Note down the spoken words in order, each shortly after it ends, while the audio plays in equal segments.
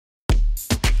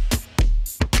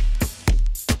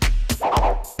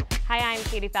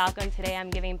Katie Falco, and today I'm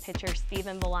giving pitcher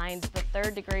Stephen Villines the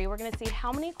third degree. We're going to see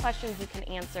how many questions you can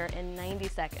answer in 90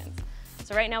 seconds.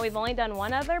 So right now we've only done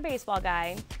one other baseball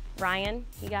guy, Ryan.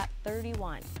 He got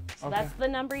 31. So okay. That's the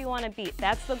number you want to beat.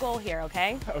 That's the goal here,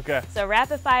 okay? Okay. So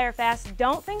rapid fire fast.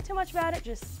 Don't think too much about it.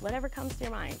 Just whatever comes to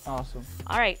your mind. Awesome.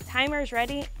 All right, timer's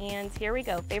ready, and here we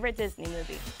go. Favorite Disney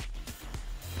movie?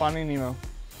 Finding Nemo.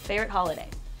 Favorite holiday?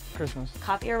 Christmas.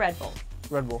 Coffee or Red Bull?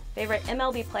 Red Bull. Favorite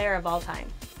MLB player of all time?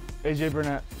 AJ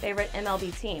Burnett. Favorite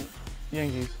MLB team?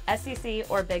 Yankees. SEC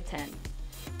or Big Ten?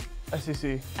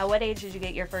 SEC. At what age did you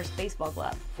get your first baseball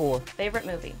glove? 4. Favorite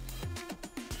movie?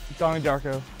 Donnie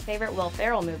Darko. Favorite Will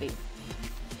Ferrell movie?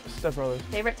 Step Brothers.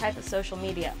 Favorite type of social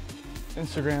media?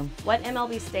 Instagram. What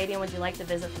MLB stadium would you like to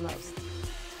visit the most?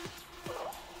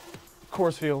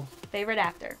 Coors Field. Favorite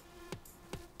actor?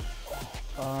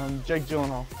 Jake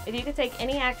Gyllenhaal. If you could take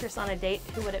any actress on a date,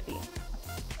 who would it be?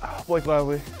 Blake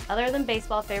Lively. Other than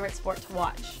baseball, favorite sport to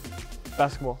watch?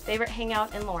 Basketball. Favorite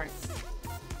hangout in Lawrence?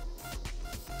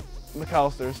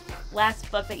 McAllister's.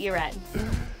 Last book that you read?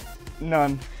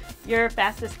 None. Your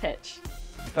fastest pitch?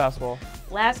 Fastball.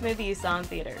 Last movie you saw in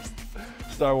theaters?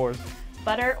 Star Wars.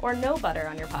 Butter or no butter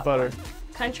on your popcorn? Butter.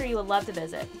 Country you would love to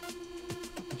visit?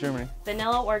 Germany.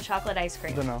 Vanilla or chocolate ice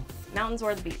cream? Dunno. Mountains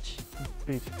or the beach?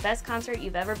 Beach. Best concert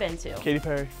you've ever been to? Katy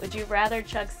Perry. Would you rather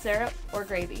chug syrup or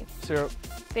gravy? Syrup.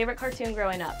 Favorite cartoon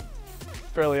growing up?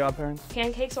 Fairly Odd Parents.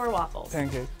 Pancakes or waffles?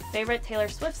 Pancakes. Favorite Taylor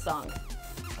Swift song?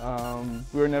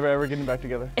 We Were Never Ever Getting Back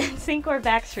Together. NSYNC or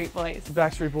Backstreet Boys?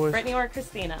 Backstreet Boys. Britney or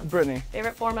Christina? Britney.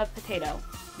 Favorite form of potato?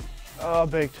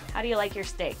 Baked. How do you like your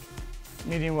steak?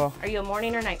 Medium well. Are you a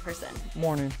morning or night person?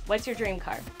 Morning. What's your dream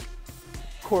car?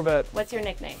 Corvette. What's your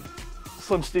nickname?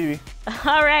 Slim Stevie.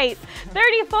 All right,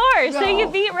 34, so you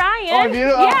beat Ryan. Oh, I beat him?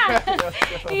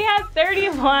 Yeah, he had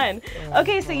 31.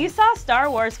 Okay, so you saw Star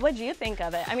Wars. What did you think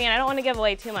of it? I mean, I don't want to give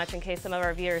away too much in case some of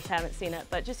our viewers haven't seen it,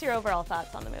 but just your overall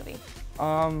thoughts on the movie.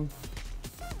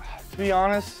 To be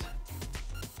honest,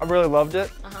 I really loved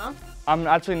it. I'm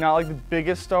actually not like the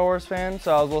biggest Star Wars fan,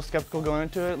 so I was a little skeptical going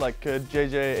into it. Like, could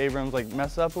J.J. Abrams like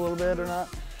mess up a little bit or not?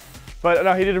 But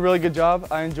no, he did a really good job.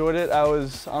 I enjoyed it. I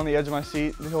was on the edge of my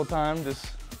seat the whole time.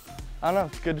 Just, I don't know,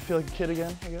 it's good to feel like a kid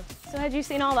again, I guess. So had you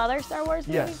seen all the other Star Wars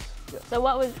movies? Yes. So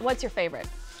what's your favorite?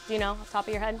 Do you know off the top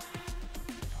of your head?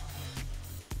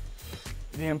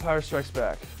 The Empire Strikes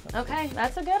Back. Okay,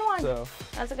 that's a good one. So,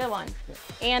 that's a good one.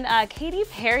 yeah. And Katy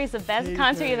Perry's the best Katy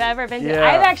concert Perry. you've ever been to. Yeah.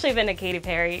 I've actually been to Katy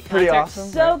Perry concert. Pretty awesome,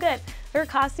 So right? good. Her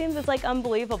costumes is like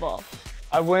unbelievable.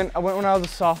 I went when I was a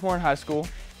sophomore in high school,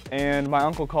 and my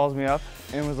uncle calls me up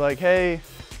and was like, "Hey,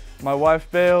 my wife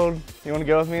bailed. You want to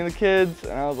go with me and the kids?"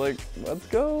 And I was like, "Let's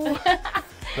go."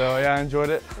 So yeah, I enjoyed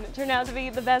it. And it turned out to be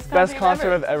the best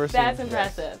concert I've ever seen. That's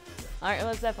impressive. All right,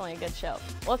 well, it's definitely a good show.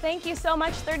 Well, thank you so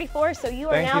much, 34. So you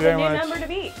are Thank now you the very new much. number to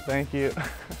beat. Thank you.